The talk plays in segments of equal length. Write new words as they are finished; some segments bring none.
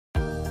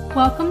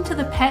Welcome to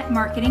the Pet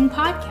Marketing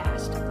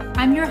Podcast.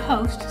 I'm your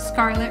host,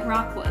 Skarlet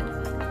Rockwood.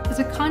 As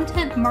a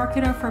content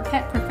marketer for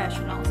pet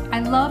professionals, I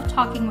love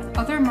talking with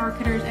other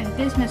marketers and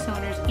business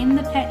owners in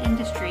the pet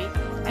industry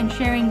and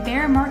sharing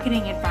their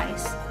marketing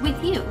advice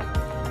with you.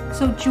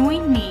 So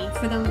join me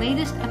for the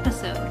latest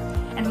episode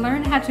and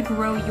learn how to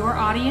grow your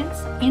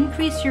audience,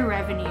 increase your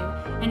revenue,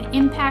 and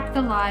impact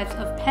the lives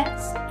of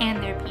pets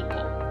and their people.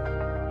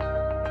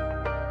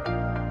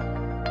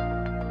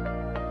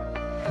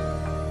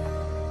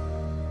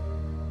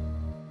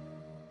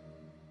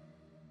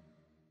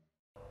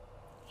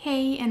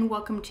 Hey, and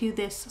welcome to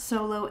this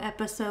solo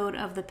episode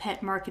of the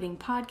Pet Marketing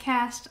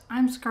Podcast.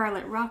 I'm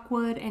Skarlet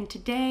Rockwood, and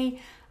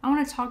today I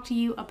want to talk to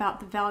you about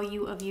the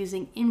value of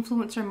using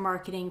influencer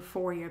marketing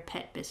for your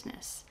pet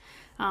business.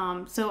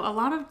 So a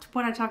lot of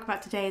what I talk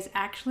about today is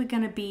actually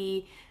going to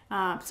be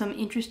some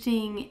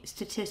interesting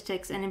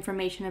statistics and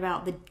information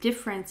about the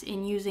difference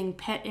in using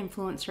pet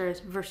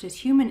influencers versus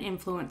human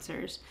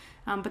influencers.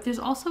 But there's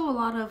also a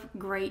lot of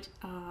great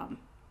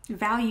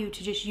value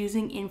to just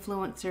using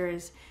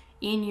influencers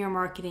in your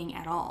marketing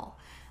at all.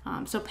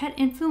 So pet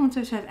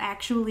influencers have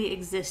actually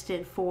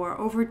existed for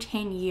over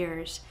 10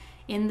 years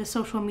in the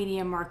social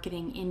media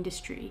marketing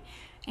industry.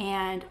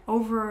 And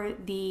over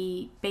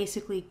the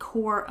basically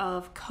core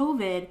of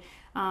COVID,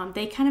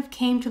 they kind of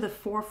came to the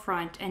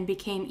forefront and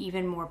became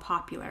even more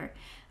popular.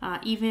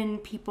 Even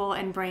people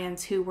and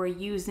brands who were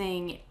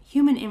using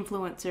human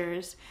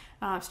influencers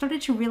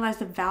started to realize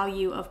the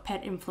value of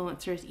pet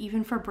influencers,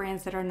 even for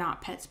brands that are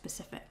not pet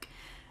specific.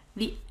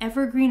 The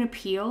evergreen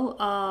appeal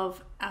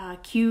of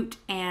cute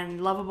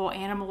and lovable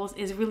animals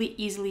is really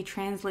easily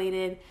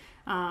translated,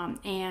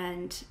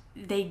 and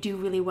they do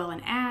really well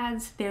in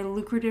ads. They're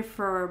lucrative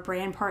for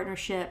brand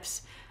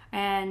partnerships,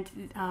 and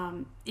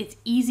it's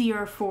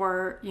easier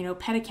for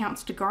pet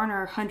accounts to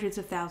garner hundreds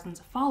of thousands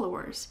of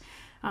followers.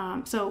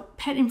 So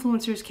pet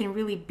influencers can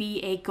really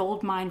be a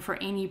gold mine for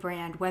any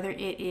brand, whether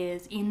it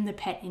is in the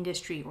pet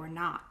industry or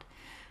not.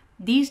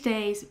 These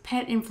days,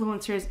 pet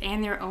influencers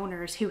and their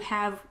owners who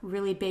have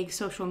really big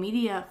social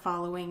media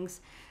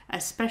followings,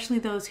 especially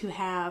those who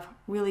have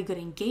really good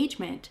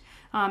engagement,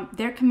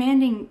 they're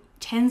commanding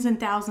tens and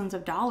thousands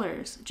of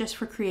dollars just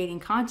for creating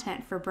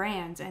content for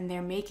brands, and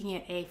they're making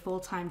it a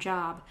full-time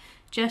job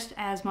just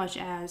as much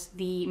as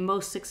the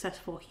most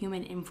successful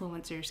human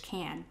influencers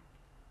can.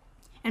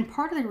 And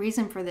part of the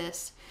reason for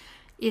this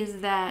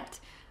is that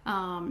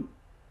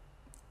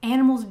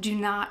animals do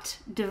not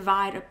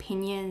divide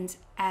opinions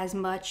as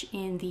much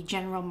in the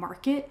general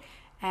market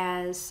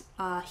as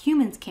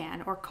humans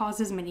can, or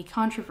cause as many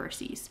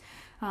controversies.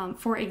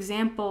 For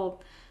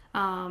example,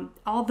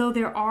 although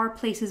there are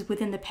places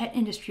within the pet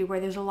industry where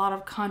there's a lot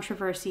of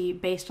controversy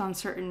based on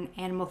certain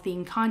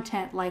animal-themed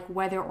content, like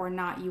whether or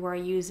not you are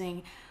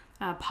using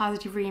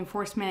positive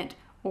reinforcement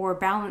or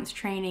balance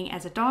training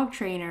as a dog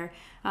trainer,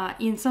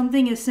 in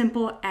something as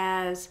simple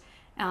as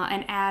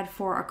an ad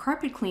for a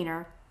carpet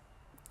cleaner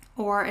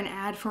or an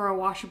ad for a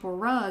washable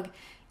rug,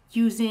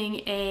 using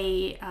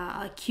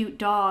a cute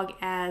dog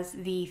as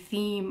the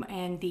theme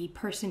and the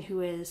person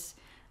who is,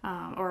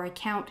 or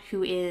account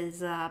who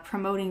is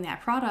promoting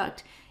that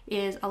product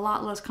is a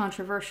lot less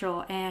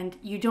controversial, and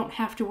you don't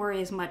have to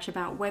worry as much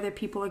about whether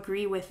people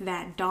agree with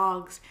that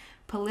dog's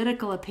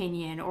political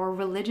opinion or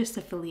religious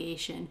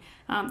affiliation.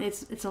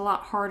 It's a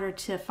lot harder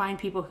to find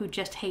people who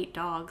just hate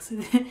dogs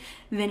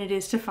than it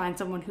is to find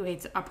someone who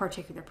hates a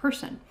particular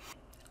person.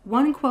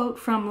 One quote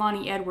from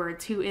Lonnie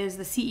Edwards, who is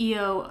the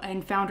CEO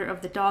and founder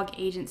of the Dog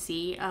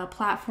Agency, a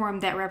platform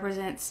that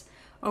represents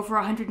over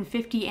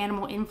 150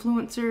 animal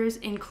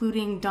influencers,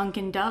 including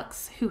Dunkin'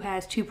 Ducks, who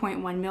has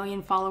 2.1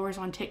 million followers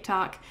on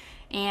TikTok,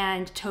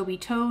 and Toby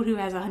Toad, who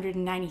has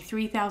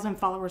 193,000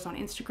 followers on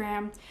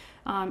Instagram.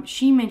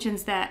 She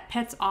mentions that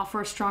pets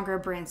offer stronger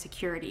brand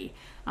security.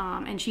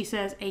 And she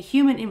says a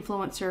human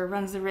influencer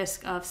runs the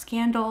risk of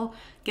scandal,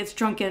 gets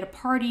drunk at a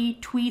party,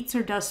 tweets,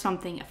 or does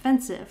something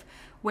offensive.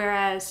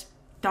 Whereas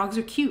dogs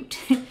are cute,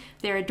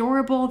 they're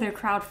adorable, they're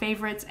crowd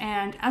favorites,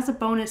 and as a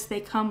bonus, they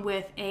come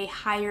with a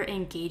higher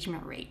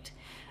engagement rate.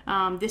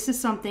 This is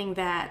something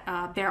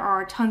that there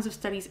are tons of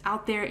studies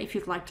out there if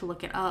you'd like to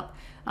look it up.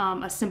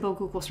 A simple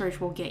Google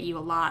search will get you a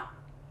lot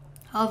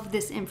of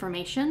this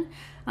information,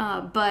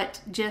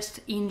 but just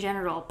in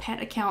general,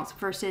 pet accounts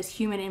versus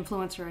human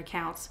influencer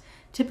accounts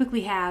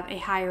typically have a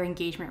higher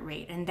engagement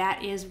rate, and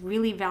that is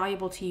really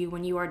valuable to you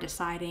when you are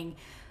deciding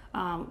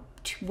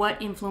what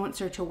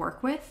influencer to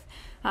work with,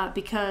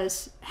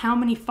 because how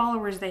many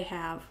followers they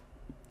have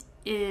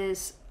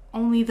is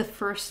only the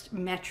first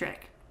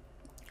metric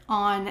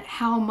on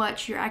how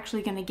much you're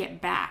actually going to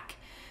get back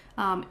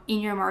in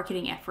your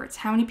marketing efforts.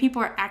 How many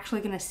people are actually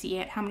going to see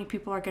it? How many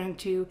people are going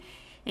to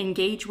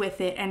engage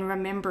with it and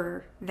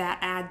remember that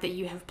ad that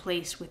you have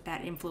placed with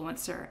that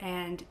influencer?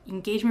 And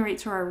engagement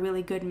rates are a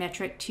really good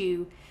metric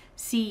to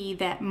see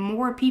that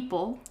more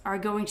people are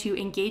going to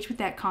engage with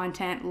that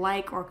content,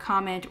 like or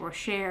comment or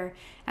share,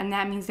 and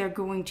that means they're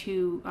going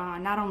to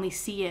not only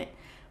see it,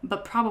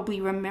 but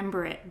probably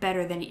remember it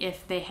better than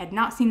if they had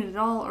not seen it at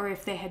all or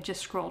if they had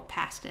just scrolled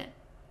past it.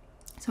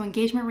 So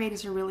engagement rate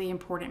is a really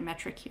important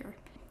metric here.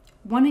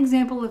 One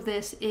example of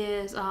this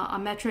is a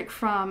metric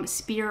from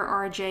Spear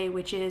RJ,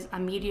 which is a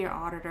media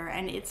auditor,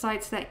 and it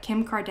cites that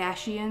Kim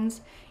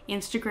Kardashian's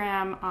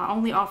Instagram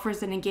only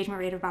offers an engagement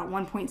rate of about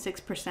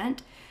 1.6%.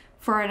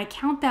 For an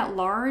account that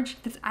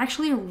large, that's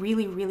actually a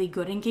really, really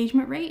good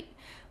engagement rate.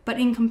 But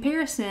in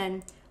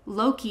comparison,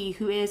 Loki,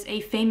 who is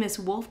a famous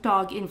wolf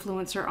dog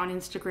influencer on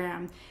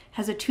Instagram,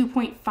 has a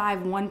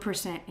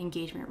 2.51%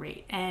 engagement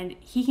rate, and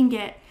he can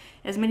get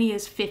as many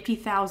as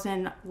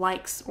 50,000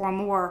 likes or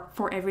more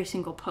for every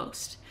single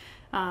post.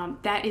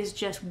 That is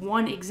just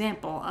one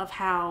example of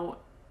how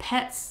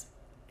pets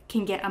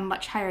can get a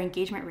much higher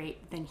engagement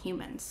rate than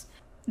humans.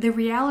 The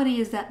reality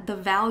is that the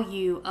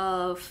value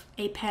of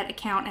a pet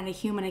account and a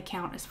human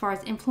account, as far as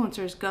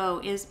influencers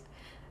go, is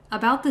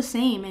about the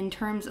same in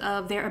terms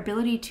of their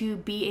ability to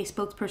be a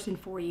spokesperson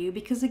for you,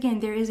 because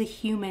again, there is a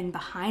human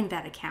behind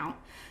that account.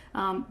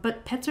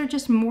 But pets are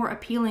just more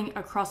appealing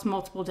across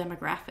multiple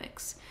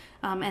demographics.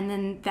 And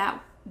then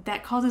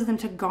that causes them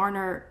to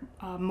garner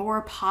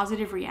more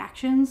positive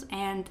reactions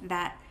and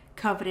that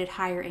coveted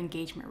higher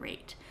engagement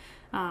rate.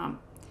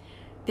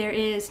 There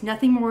is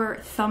nothing more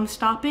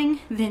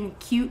thumb-stopping than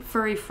cute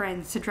furry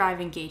friends to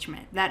drive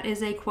engagement. That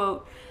is a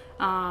quote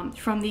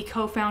from the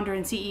co-founder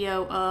and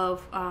CEO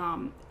of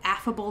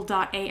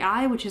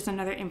Affable.ai, which is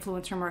another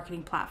influencer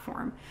marketing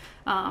platform.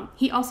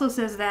 He also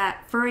says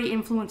that furry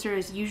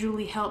influencers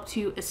usually help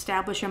to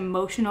establish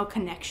emotional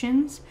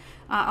connections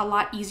a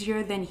lot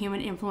easier than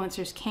human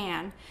influencers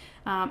can,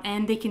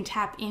 and they can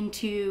tap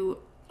into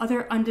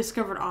other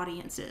undiscovered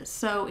audiences.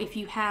 So if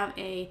you have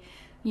a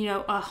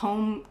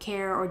home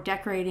care or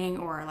decorating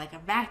or like a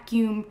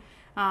vacuum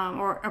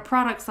or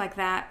products like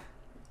that,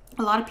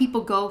 a lot of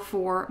people go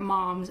for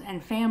moms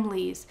and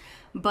families,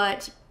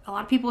 but a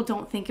lot of people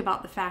don't think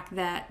about the fact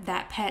that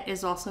that pet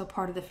is also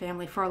part of the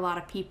family for a lot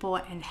of people,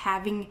 and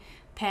having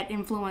pet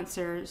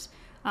influencers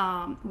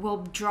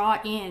will draw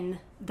in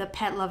the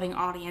pet-loving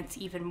audience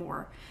even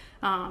more.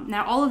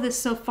 Now, all of this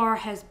so far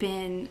has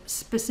been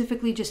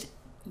specifically just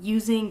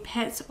using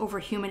pets over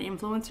human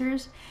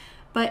influencers,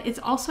 but it's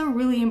also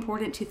really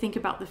important to think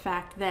about the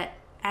fact that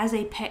as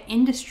a pet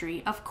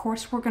industry, of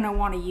course, we're going to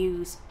want to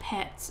use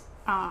pets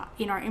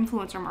in our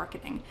influencer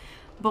marketing.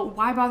 But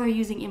why bother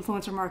using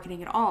influencer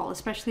marketing at all,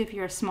 especially if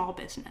you're a small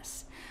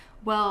business?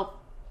 Well,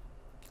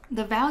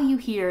 the value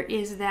here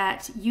is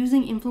that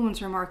using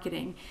influencer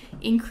marketing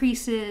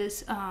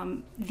increases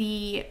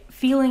the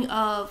feeling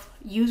of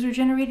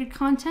user-generated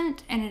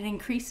content, and it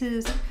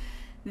increases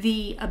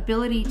the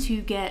ability to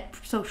get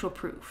social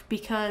proof.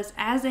 Because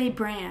as a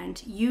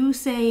brand, you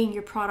saying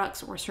your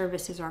products or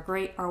services are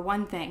great are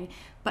one thing,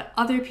 but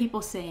other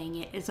people saying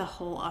it is a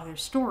whole other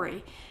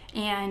story.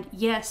 And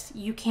yes,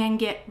 you can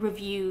get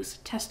reviews,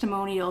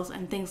 testimonials,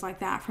 and things like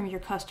that from your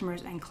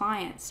customers and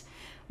clients.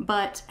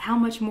 But how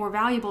much more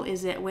valuable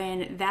is it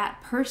when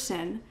that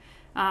person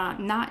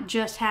not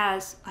just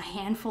has a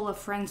handful of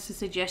friends to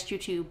suggest you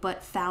to,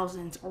 but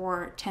thousands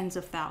or tens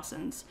of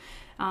thousands?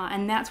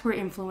 And that's where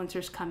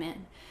influencers come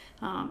in.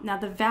 Now,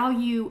 the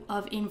value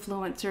of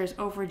influencers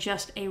over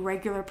just a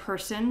regular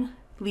person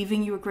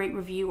leaving you a great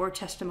review or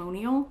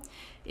testimonial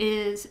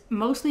is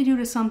mostly due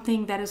to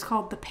something that is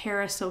called the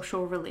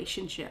parasocial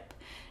relationship.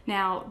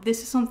 Now,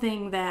 this is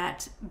something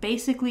that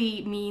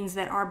basically means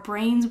that our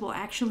brains will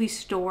actually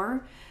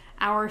store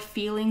our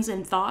feelings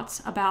and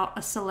thoughts about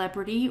a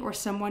celebrity or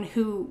someone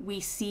who we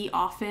see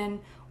often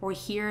or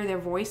hear their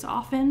voice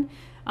often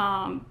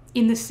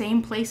in the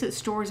same place it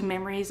stores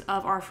memories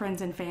of our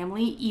friends and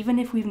family, even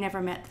if we've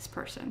never met this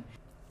person.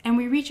 And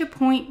we reach a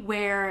point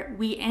where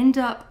we end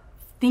up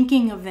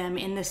thinking of them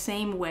in the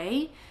same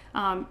way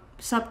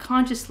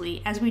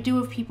subconsciously as we do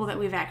of people that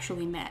we've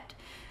actually met.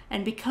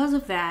 And because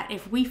of that,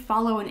 if we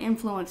follow an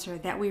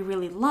influencer that we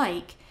really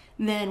like,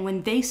 then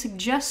when they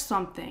suggest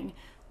something,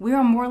 we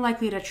are more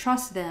likely to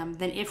trust them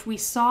than if we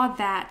saw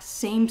that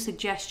same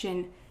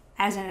suggestion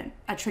as a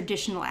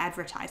traditional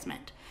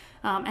advertisement.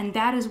 And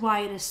that is why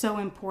it is so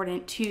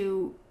important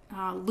to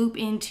loop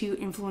into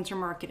influencer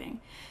marketing.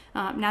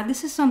 Now,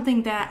 this is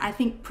something that I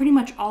think pretty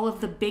much all of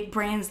the big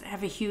brands that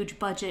have a huge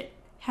budget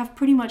have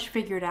pretty much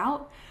figured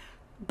out.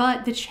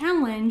 But the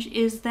challenge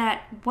is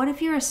that what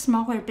if you're a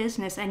smaller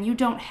business and you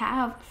don't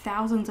have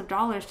thousands of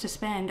dollars to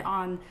spend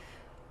on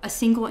a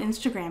single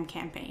Instagram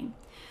campaign?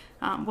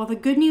 Well, the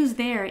good news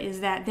there is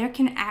that there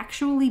can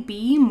actually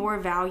be more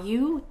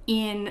value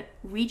in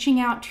reaching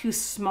out to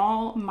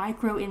small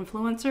micro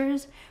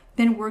influencers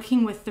than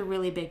working with the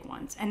really big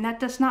ones. And that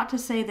does not to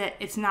say that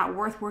it's not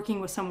worth working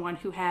with someone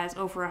who has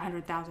over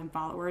 100,000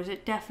 followers.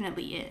 It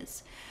definitely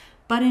is.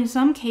 But in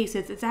some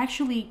cases, it's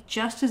actually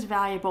just as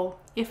valuable,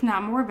 if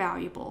not more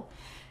valuable,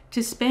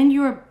 to spend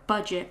your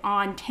budget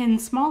on 10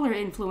 smaller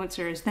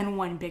influencers than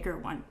one bigger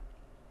one.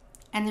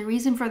 And the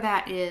reason for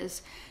that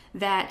is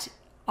that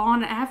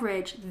on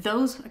average,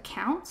 those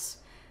accounts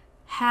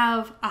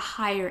have a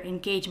higher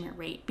engagement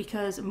rate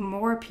because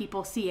more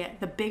people see it.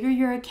 The bigger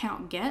your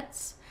account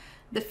gets,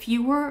 the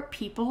fewer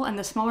people and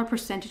the smaller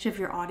percentage of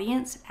your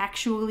audience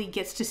actually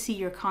gets to see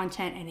your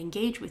content and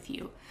engage with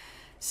you.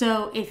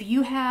 So if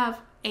you have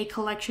a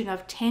collection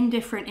of 10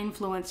 different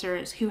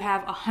influencers who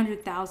have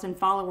 100,000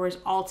 followers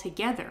all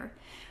together,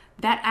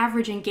 that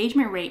average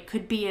engagement rate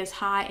could be as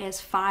high as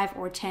 5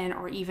 or 10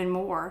 or even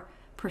more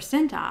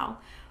percentile.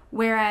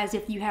 Whereas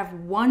if you have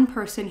one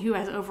person who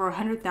has over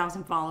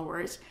 100,000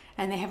 followers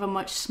and they have a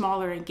much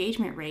smaller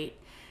engagement rate,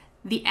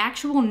 the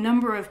actual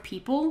number of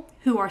people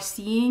who are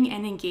seeing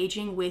and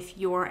engaging with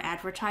your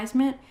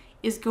advertisement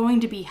is going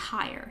to be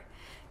higher.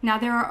 Now,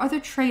 there are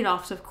other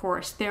trade-offs, of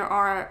course. There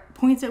are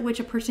points at which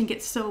a person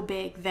gets so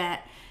big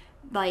that,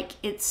 like,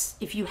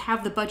 if you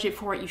have the budget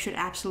for it, you should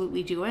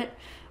absolutely do it.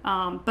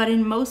 But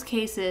in most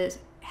cases,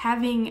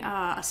 having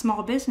a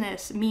small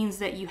business means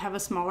that you have a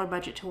smaller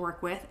budget to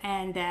work with,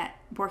 and that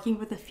working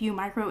with a few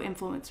micro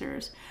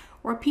influencers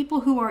or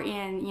people who are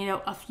in,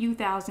 a few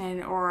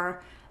thousand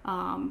or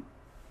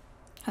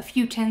a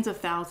few tens of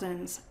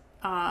thousands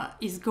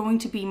is going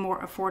to be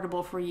more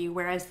affordable for you,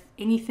 whereas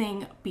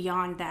anything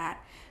beyond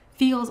that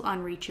feels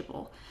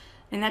unreachable.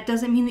 And that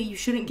doesn't mean that you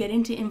shouldn't get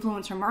into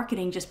influencer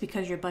marketing just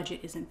because your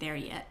budget isn't there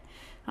yet.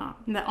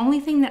 The only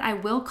thing that I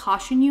will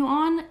caution you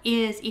on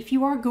is if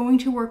you are going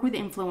to work with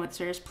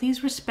influencers,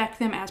 please respect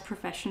them as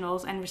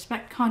professionals and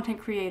respect content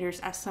creators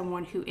as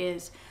someone who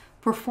is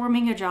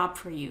performing a job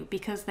for you,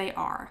 because they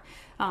are.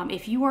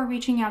 If you are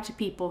reaching out to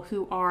people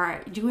who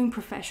are doing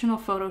professional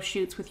photo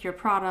shoots with your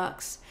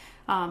products,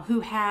 who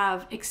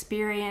have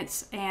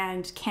experience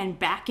and can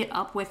back it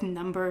up with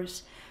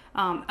numbers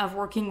of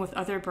working with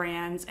other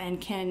brands and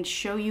can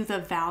show you the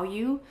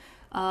value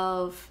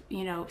of,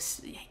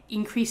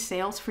 increased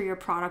sales for your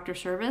product or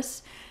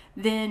service,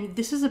 then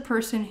this is a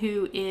person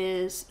who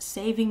is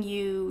saving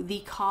you the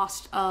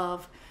cost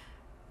of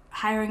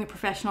hiring a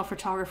professional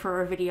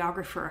photographer or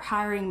videographer,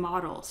 hiring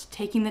models,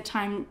 taking the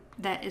time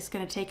that is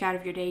going to take out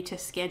of your day to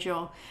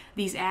schedule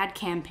these ad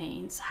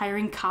campaigns,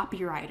 hiring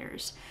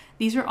copywriters.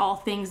 These are all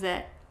things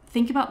that,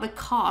 think about the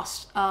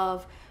cost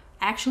of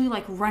actually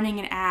like running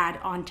an ad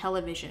on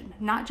television,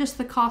 not just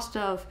the cost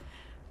of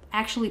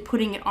actually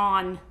putting it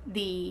on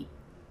the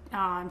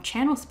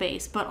channel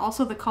space, but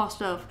also the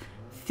cost of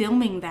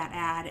filming that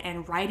ad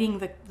and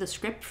writing the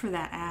script for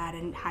that ad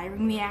and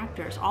hiring the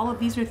actors. All of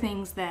these are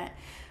things that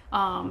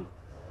on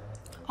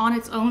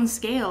its own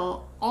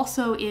scale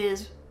also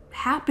is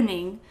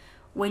happening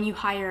when you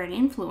hire an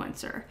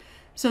influencer.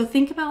 So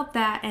think about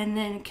that and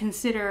then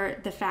consider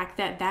the fact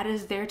that that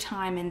is their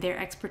time and their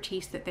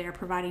expertise that they are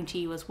providing to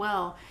you as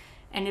well.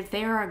 And if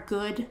they are a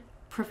good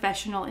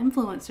professional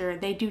influencer,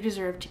 they do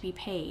deserve to be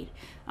paid.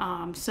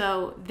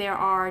 So there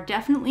are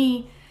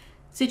definitely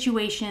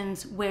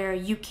situations where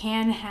you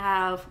can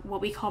have what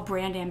we call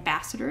brand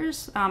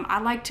ambassadors. I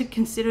like to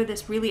consider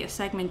this really a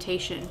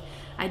segmentation.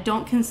 I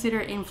don't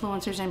consider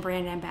influencers and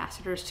brand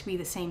ambassadors to be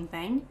the same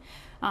thing.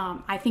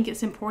 I think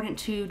it's important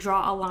to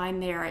draw a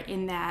line there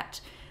in that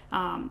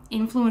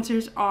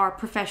influencers are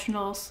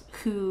professionals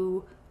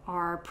who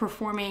are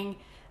performing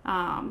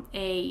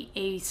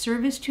a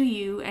service to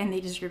you and they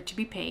deserve to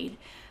be paid.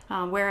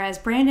 Whereas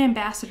brand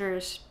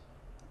ambassadors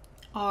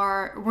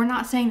we're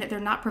not saying that they're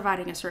not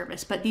providing a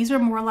service, but these are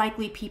more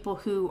likely people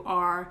who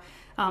are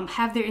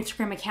have their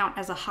Instagram account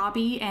as a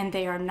hobby, and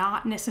they are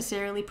not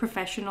necessarily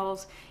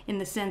professionals in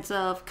the sense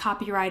of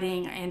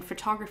copywriting and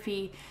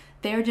photography.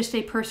 They're just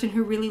a person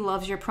who really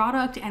loves your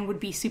product and would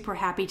be super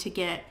happy to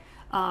get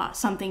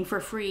something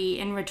for free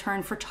in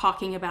return for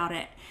talking about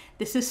it.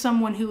 This is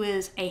someone who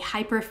is a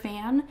hyper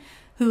fan,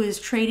 who is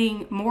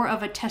trading more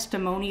of a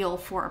testimonial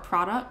for a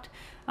product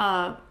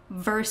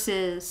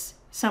versus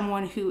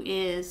someone who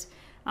is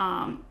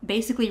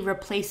basically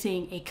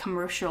replacing a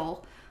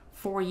commercial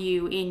for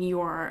you in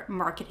your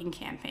marketing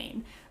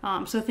campaign.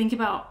 So think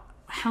about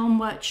how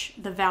much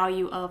the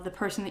value of the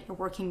person that you're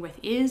working with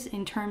is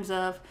in terms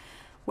of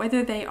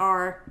whether they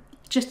are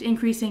just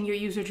increasing your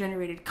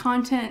user-generated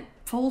content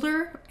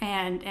folder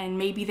and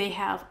maybe they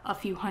have a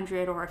few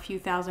hundred or a few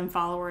thousand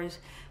followers,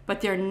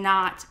 but they're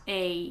not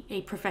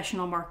a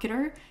professional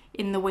marketer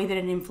in the way that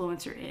an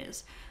influencer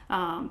is.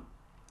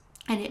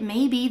 And it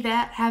may be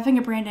that having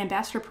a brand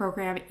ambassador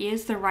program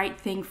is the right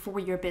thing for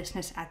your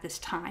business at this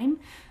time.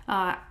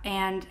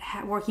 And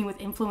working with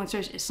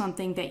influencers is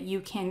something that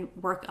you can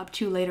work up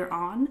to later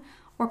on.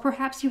 Or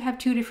perhaps you have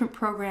two different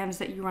programs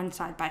that you run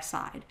side by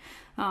side.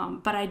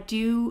 But I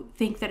do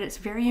think that it's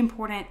very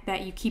important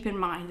that you keep in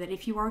mind that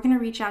if you are going to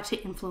reach out to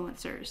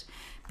influencers,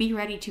 be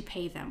ready to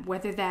pay them,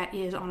 whether that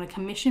is on a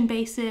commission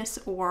basis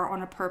or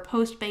on a per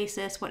post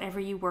basis, whatever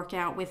you work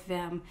out with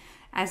them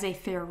as a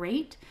fair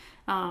rate.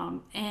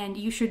 And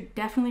you should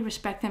definitely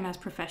respect them as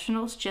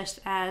professionals, just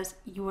as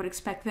you would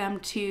expect them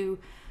to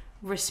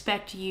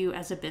respect you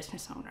as a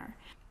business owner.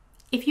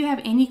 If you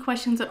have any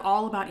questions at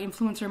all about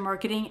influencer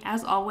marketing,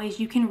 as always,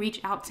 you can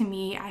reach out to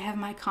me. I have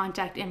my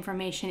contact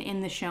information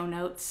in the show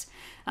notes.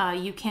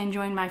 You can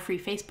join my free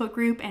Facebook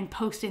group and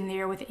post in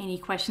there with any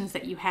questions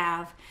that you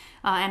have.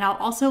 And I'll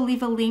also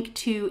leave a link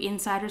to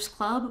Insiders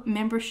Club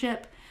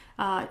membership.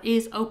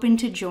 Is open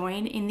to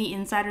join in the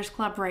Insiders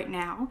Club right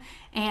now.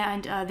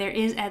 And there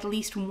is at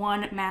least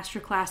one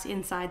masterclass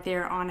inside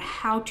there on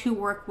how to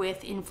work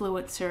with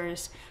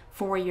influencers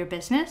for your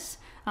business.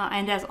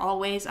 And as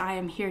always, I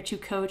am here to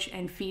coach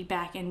and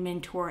feedback and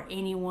mentor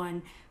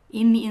anyone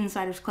in the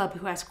Insiders Club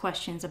who has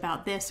questions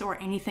about this or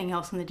anything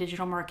else in the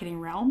digital marketing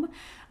realm.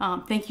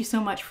 Thank you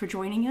so much for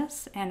joining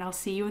us, and I'll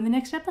see you in the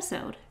next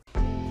episode.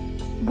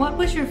 What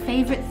was your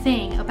favorite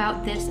thing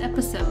about this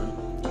episode?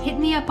 Hit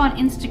me up on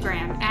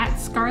Instagram at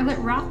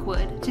Skarlet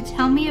Rockwood to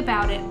tell me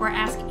about it or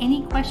ask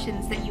any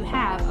questions that you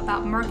have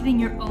about marketing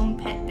your own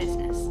pet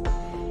business.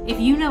 If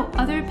you know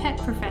other pet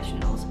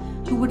professionals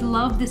who would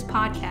love this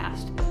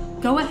podcast,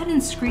 go ahead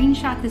and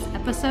screenshot this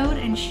episode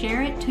and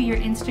share it to your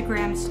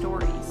Instagram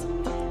stories.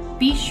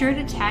 Be sure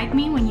to tag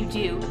me when you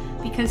do,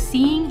 because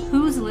seeing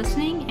who's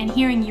listening and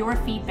hearing your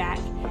feedback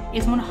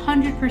is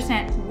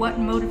 100% what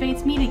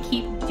motivates me to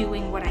keep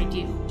doing what I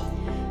do.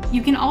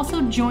 You can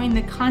also join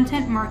the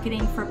Content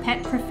Marketing for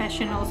Pet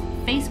Professionals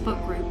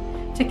Facebook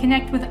group to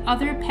connect with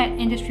other pet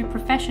industry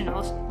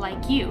professionals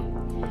like you.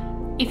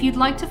 If you'd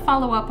like to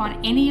follow up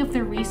on any of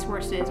the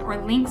resources or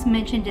links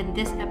mentioned in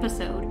this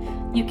episode,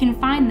 you can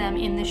find them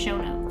in the show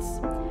notes.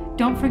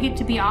 Don't forget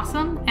to be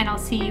awesome, and I'll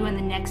see you in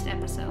the next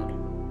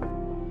episode.